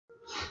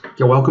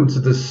Yeah, welcome to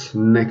this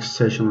next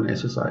session on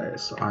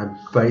SSIS. I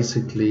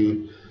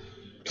basically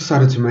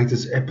decided to make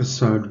this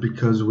episode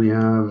because we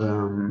have,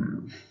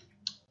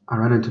 I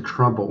ran into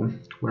trouble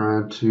where I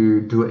had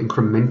to do an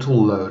incremental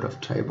load of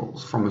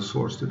tables from a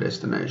source to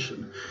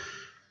destination.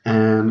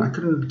 And I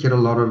couldn't get a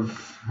lot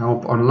of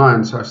help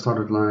online, so I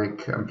started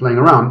playing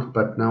around.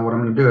 But now what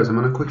I'm going to do is I'm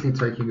going to quickly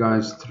take you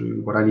guys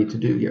through what I need to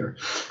do here.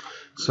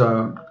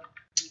 So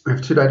we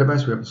have two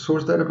databases. We have a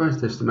source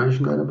database,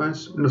 destination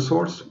database. In the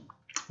source,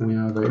 we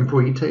have an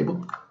employee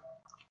table.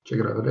 Check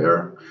it over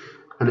there.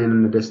 And then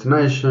in the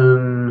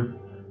destination,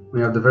 we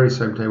have the very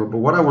same table. But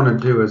what I want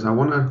to do is I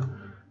want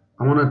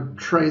to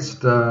trace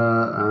the,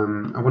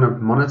 I want to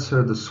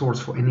monitor the source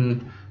for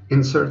any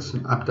inserts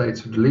and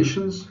updates or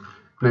deletions,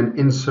 and then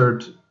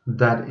insert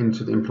that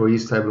into the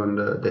employees table and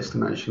the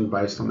destination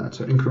based on that.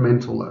 So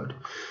incremental load.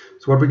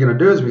 So what we're going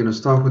to do is we're going to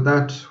start with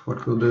that.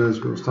 What we'll do is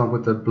we'll start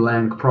with the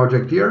blank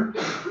project here,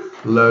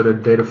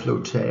 loaded data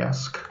flow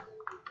task.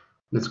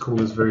 Let's call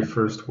this very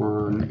first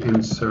one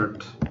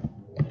insert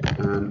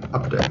and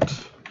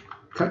update.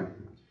 Okay.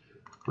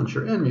 Once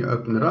you're in, you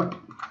open it up.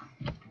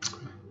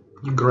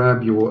 You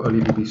grab your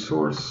OLEDB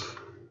source,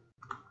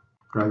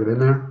 drag it in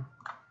there.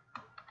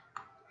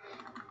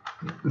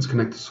 Let's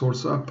connect the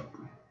source up.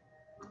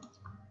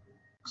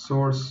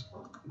 Source,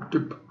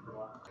 doop.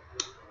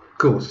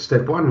 Cool. So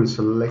step one, we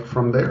select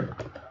from there.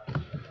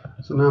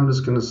 So now I'm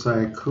just going to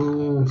say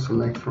cool,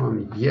 select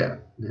from, yeah,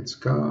 let's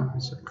go.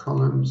 Let's say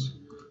columns.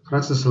 So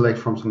that's the select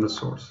from the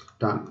source.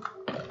 Done.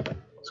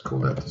 Let's call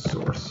that the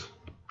source.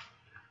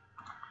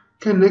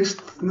 Okay,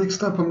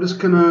 next up, I'm just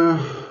going to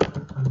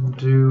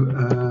do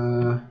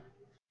a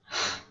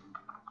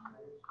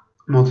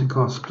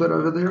multicast split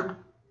over there.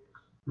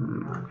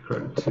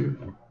 Create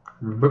two.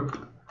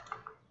 Boop.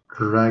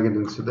 Drag it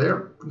into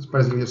there. It's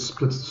basically just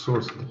splits the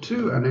source into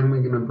two, and then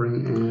we're going to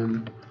bring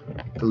in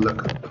the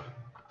lookup.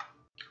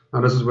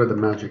 Now this is where the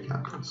magic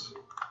happens.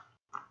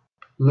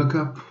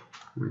 Lookup,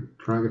 we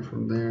drag it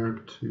from there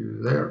to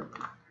there.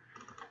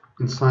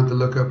 Inside the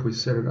lookup, we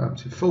set it up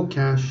to full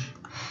cache.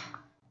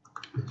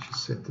 Let's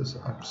just set this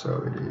up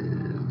so it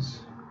is.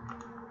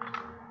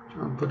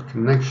 I'll put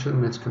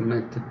connection. Let's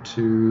connect it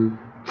to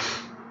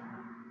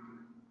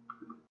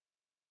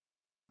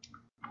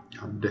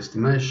our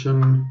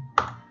destination.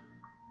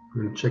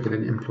 We're going to check it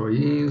in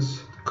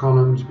employees, the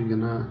columns. We're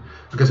gonna,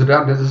 okay, so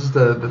down there, this is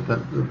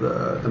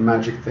the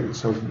magic thing.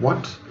 So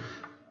what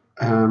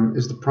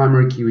is the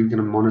primary key we're going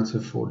to monitor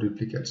for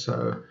duplicate?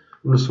 So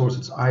from the source,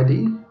 it's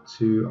ID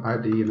to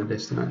ID in the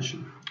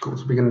destination. Cool.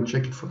 So we're going to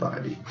check it for the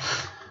ID.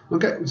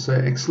 Okay, we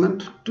say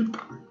excellent. Doop.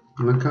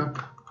 Lookup.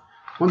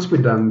 Once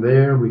we're done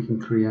there, we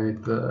can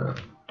create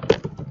the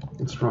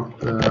instruct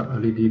the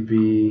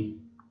OLEDB.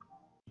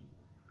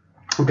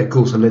 Okay,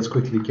 cool. So let's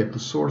quickly get the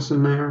source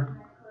in there.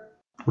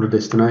 Or the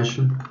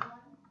destination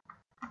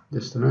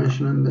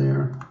in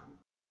there,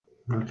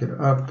 mark it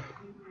up,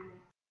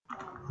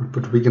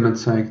 but we're going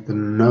to take the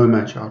no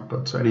match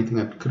output, so anything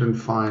that couldn't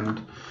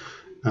find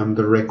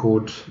the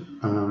record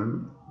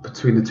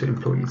between the two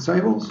employee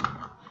tables.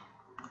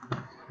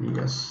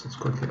 Yes, let's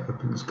quickly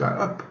open this guy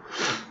up.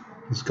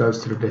 This goes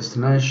to the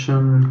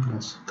destination,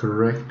 that's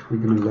correct. We're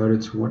going to load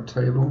it to what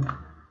table?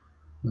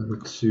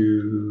 Load it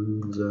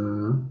to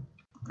the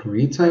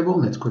employee table.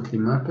 Let's quickly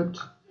map it.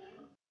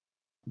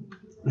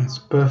 That's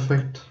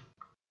perfect.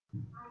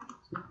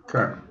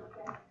 Okay.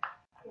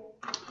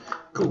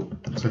 Cool.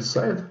 Let's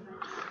save.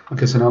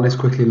 Okay, so now let's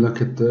quickly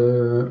look at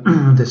the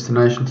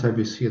destination tab.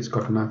 You see it's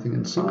got nothing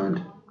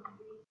inside.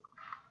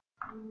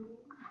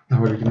 Now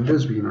what we're going to do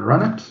is we're going to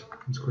run it.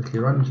 Let's quickly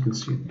run it. You can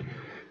see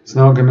it's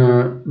now going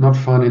to not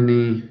find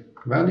any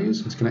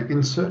values. It's going to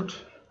insert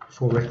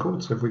 4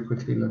 records. So if we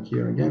quickly look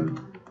here again,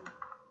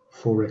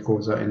 4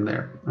 records are in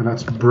there, and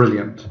that's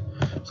brilliant.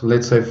 So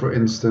let's say, for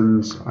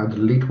instance, I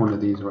delete one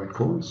of these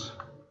records.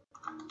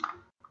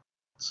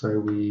 So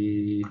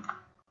we,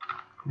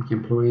 like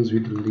employees, we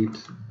delete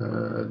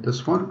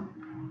this one.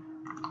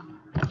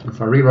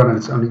 If I rerun it,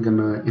 it's only going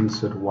to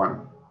insert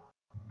 1.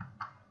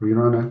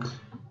 Rerun it.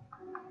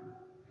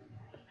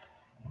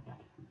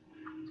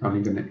 It's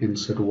only going to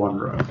insert 1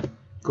 row.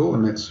 Cool,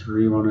 and let's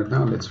rerun it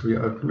now. Let's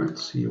reopen it,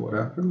 see what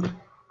happened.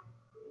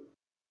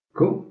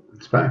 Cool,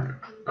 it's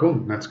back.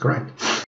 Cool, that's great.